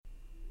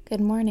Good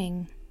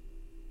morning.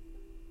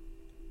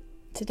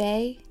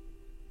 Today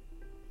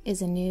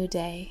is a new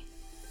day.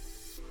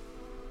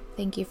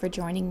 Thank you for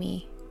joining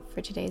me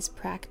for today's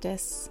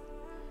practice.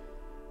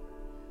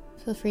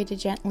 Feel free to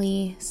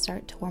gently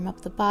start to warm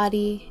up the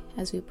body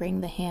as we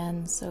bring the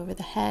hands over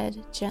the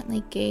head,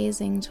 gently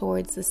gazing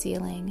towards the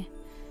ceiling.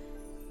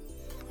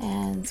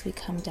 As we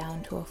come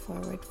down to a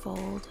forward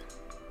fold,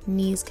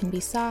 knees can be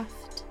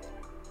soft.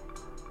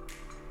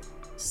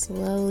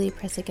 Slowly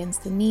press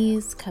against the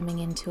knees, coming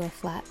into a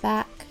flat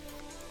back,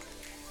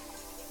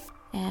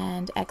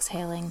 and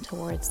exhaling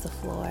towards the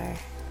floor.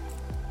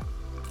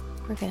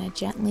 We're going to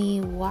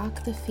gently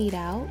walk the feet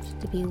out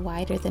to be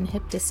wider than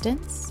hip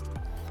distance.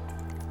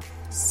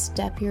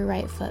 Step your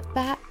right foot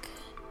back,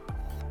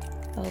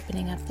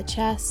 opening up the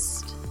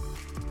chest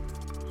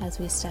as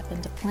we step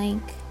into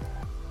plank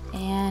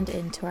and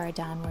into our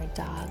downward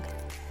dog.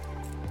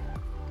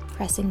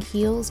 Pressing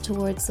heels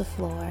towards the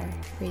floor,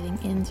 breathing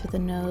in through the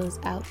nose,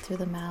 out through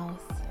the mouth.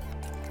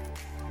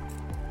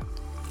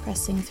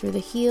 Pressing through the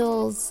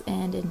heels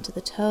and into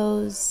the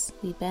toes,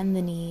 we bend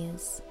the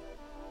knees.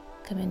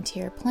 Come into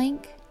your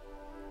plank.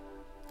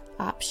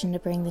 Option to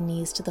bring the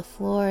knees to the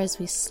floor as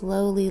we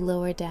slowly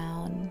lower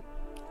down,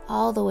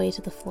 all the way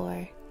to the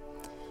floor.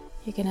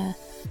 You're gonna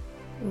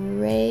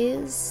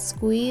raise,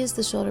 squeeze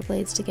the shoulder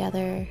blades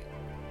together,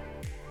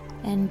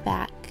 and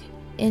back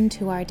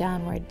into our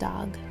downward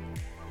dog.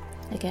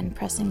 Again,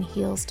 pressing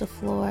heels to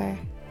floor,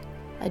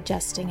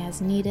 adjusting as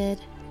needed,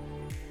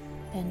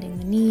 bending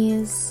the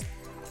knees.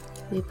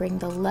 We bring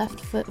the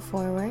left foot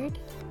forward.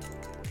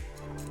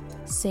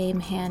 Same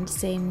hand,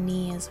 same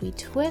knee as we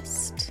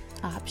twist.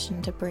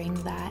 Option to bring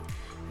that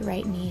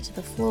right knee to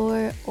the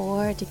floor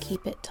or to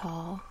keep it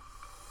tall.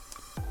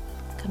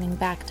 Coming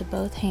back to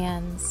both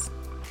hands,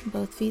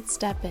 both feet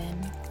step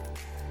in.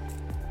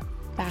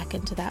 Back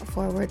into that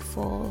forward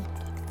fold,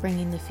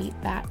 bringing the feet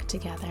back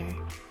together.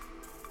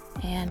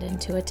 And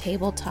into a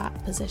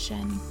tabletop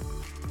position.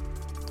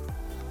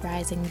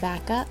 Rising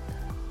back up,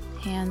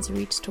 hands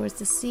reach towards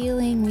the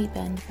ceiling, we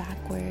bend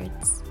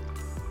backwards.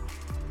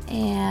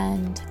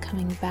 And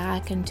coming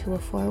back into a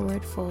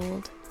forward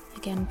fold,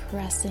 again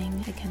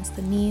pressing against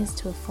the knees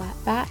to a flat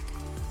back.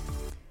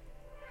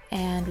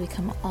 And we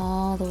come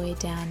all the way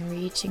down,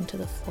 reaching to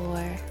the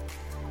floor.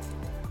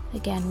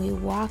 Again, we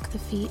walk the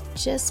feet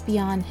just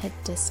beyond hip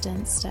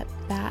distance, step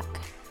back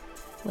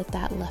with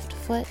that left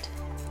foot.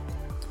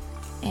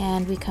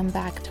 And we come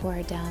back to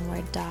our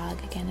downward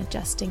dog, again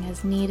adjusting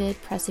as needed,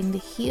 pressing the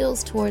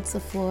heels towards the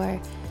floor,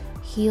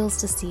 heels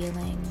to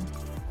ceiling.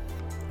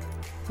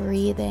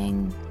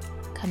 Breathing,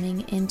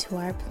 coming into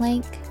our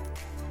plank,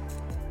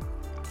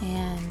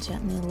 and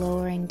gently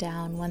lowering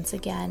down once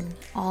again,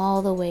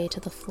 all the way to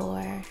the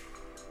floor.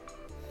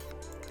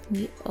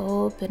 We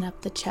open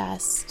up the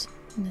chest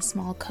in a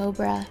small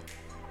cobra,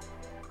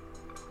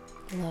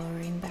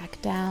 lowering back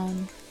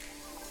down,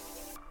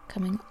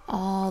 coming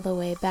all the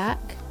way back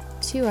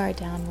to our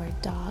downward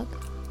dog,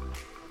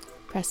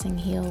 pressing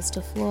heels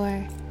to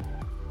floor,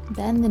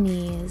 bend the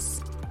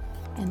knees,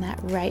 and that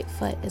right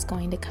foot is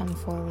going to come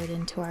forward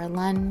into our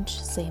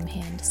lunge, same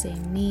hand,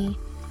 same knee,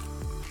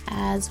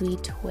 as we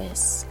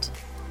twist,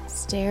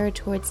 stare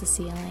towards the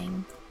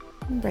ceiling,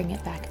 and bring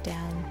it back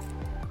down.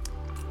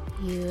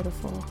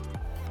 Beautiful.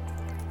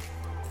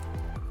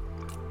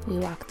 We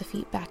walk the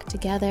feet back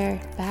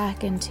together,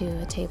 back into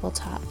a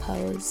tabletop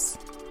pose,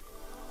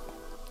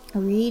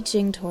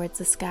 reaching towards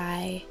the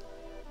sky,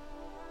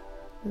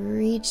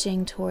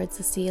 reaching towards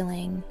the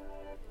ceiling,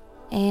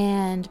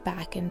 and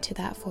back into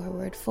that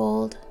forward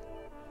fold.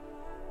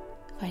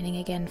 Finding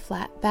again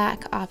flat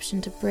back,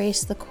 option to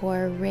brace the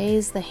core,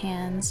 raise the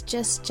hands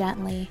just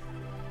gently.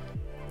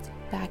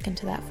 Back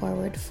into that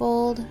forward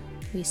fold.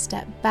 We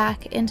step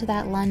back into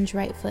that lunge,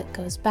 right foot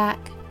goes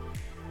back,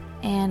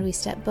 and we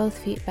step both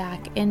feet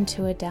back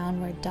into a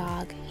downward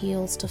dog,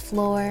 heels to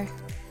floor,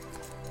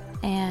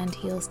 and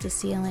heels to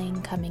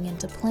ceiling, coming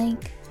into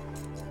plank,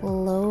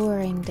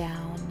 lowering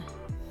down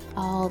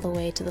all the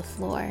way to the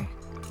floor.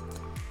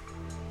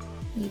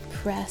 We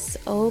press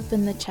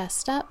open the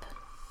chest up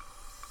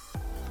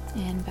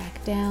and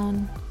back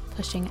down,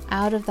 pushing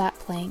out of that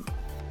plank,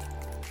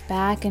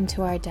 back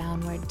into our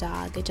downward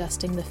dog,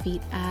 adjusting the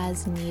feet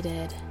as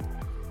needed.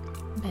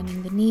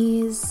 Bending the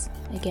knees,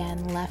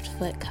 again, left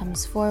foot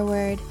comes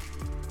forward,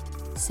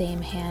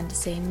 same hand,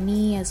 same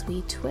knee as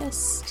we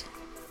twist,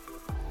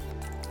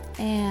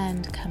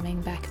 and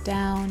coming back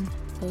down,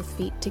 both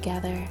feet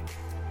together.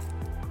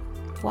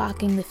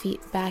 Walking the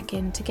feet back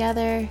in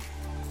together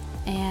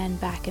and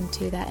back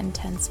into that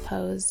intense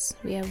pose.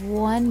 We have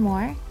one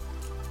more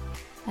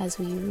as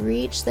we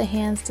reach the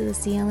hands to the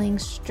ceiling,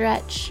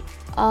 stretch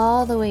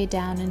all the way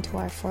down into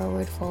our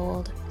forward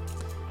fold.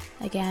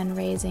 Again,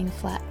 raising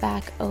flat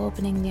back,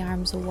 opening the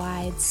arms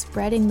wide,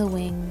 spreading the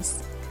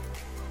wings,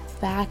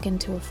 back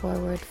into a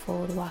forward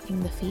fold, walking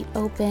the feet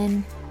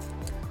open.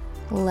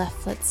 Left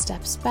foot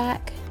steps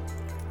back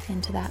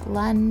into that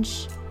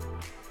lunge,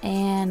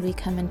 and we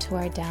come into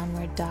our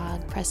downward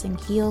dog, pressing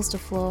heels to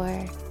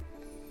floor,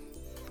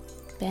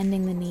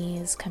 bending the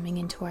knees, coming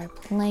into our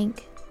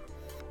plank,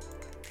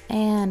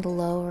 and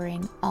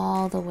lowering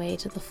all the way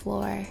to the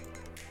floor.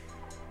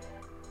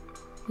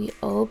 We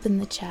open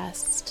the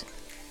chest,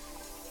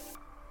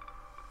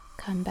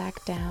 come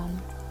back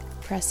down,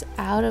 press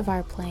out of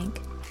our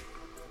plank,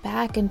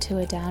 back into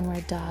a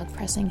downward dog,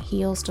 pressing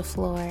heels to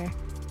floor.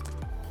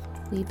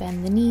 We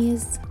bend the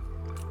knees,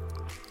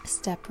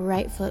 step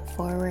right foot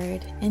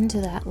forward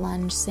into that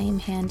lunge, same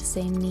hand,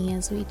 same knee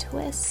as we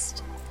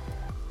twist,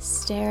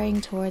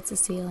 staring towards the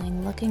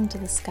ceiling, looking to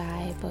the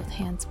sky, both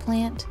hands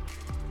plant,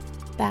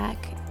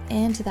 back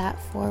into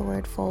that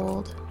forward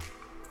fold.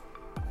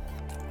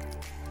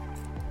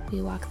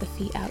 We walk the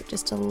feet out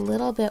just a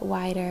little bit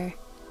wider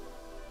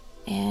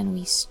and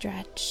we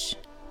stretch,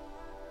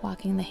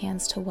 walking the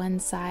hands to one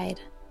side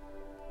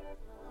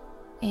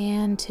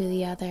and to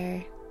the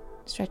other,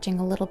 stretching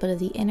a little bit of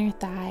the inner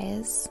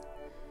thighs.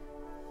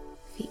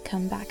 Feet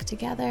come back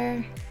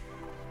together.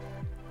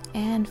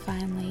 And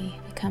finally,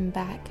 we come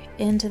back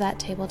into that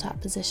tabletop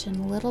position,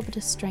 a little bit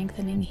of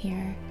strengthening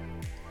here.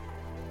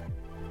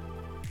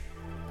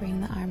 Bring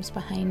the arms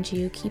behind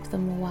you, keep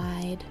them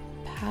wide,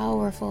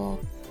 powerful.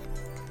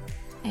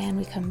 And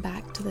we come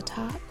back to the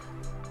top.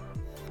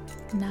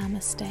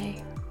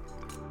 Namaste.